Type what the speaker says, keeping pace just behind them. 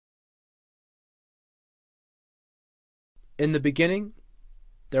In the beginning,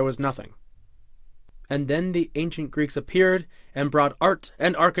 there was nothing. And then the ancient Greeks appeared and brought art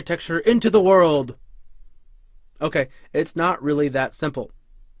and architecture into the world. Okay, it's not really that simple.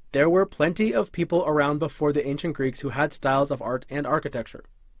 There were plenty of people around before the ancient Greeks who had styles of art and architecture.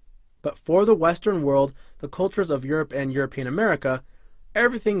 But for the Western world, the cultures of Europe and European America,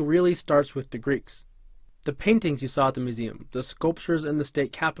 everything really starts with the Greeks. The paintings you saw at the museum, the sculptures in the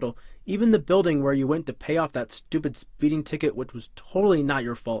state capitol, even the building where you went to pay off that stupid speeding ticket which was totally not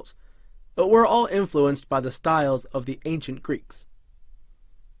your fault, but were all influenced by the styles of the ancient Greeks.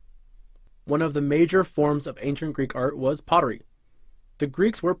 One of the major forms of ancient Greek art was pottery. The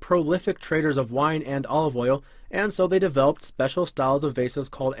Greeks were prolific traders of wine and olive oil, and so they developed special styles of vases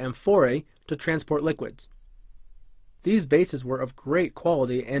called amphorae to transport liquids. These vases were of great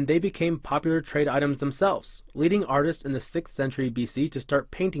quality, and they became popular trade items themselves, leading artists in the 6th century BC to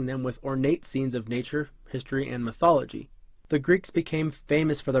start painting them with ornate scenes of nature, history, and mythology. The Greeks became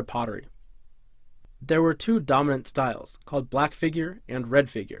famous for their pottery. There were two dominant styles, called black figure and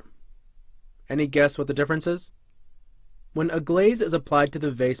red figure. Any guess what the difference is? When a glaze is applied to the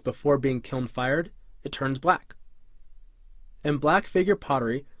vase before being kiln fired, it turns black. In black figure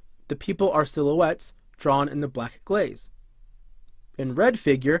pottery, the people are silhouettes drawn in the black glaze. In red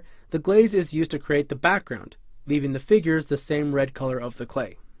figure, the glaze is used to create the background, leaving the figures the same red color of the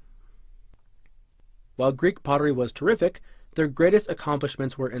clay. While Greek pottery was terrific, their greatest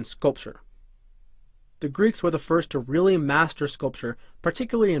accomplishments were in sculpture. The Greeks were the first to really master sculpture,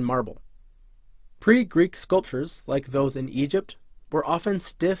 particularly in marble. Pre-Greek sculptures, like those in Egypt, were often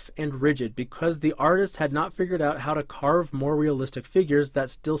stiff and rigid because the artists had not figured out how to carve more realistic figures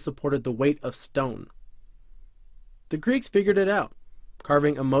that still supported the weight of stone. The Greeks figured it out,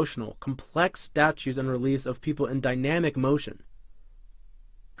 carving emotional, complex statues and reliefs of people in dynamic motion.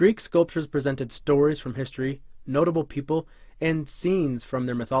 Greek sculptures presented stories from history, notable people, and scenes from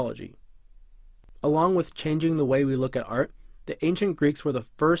their mythology. Along with changing the way we look at art, the ancient Greeks were the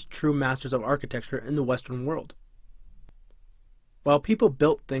first true masters of architecture in the Western world. While people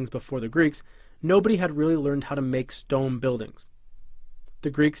built things before the Greeks, nobody had really learned how to make stone buildings. The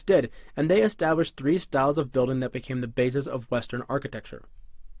Greeks did, and they established three styles of building that became the basis of Western architecture.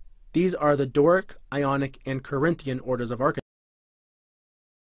 These are the Doric, Ionic, and Corinthian orders of architecture.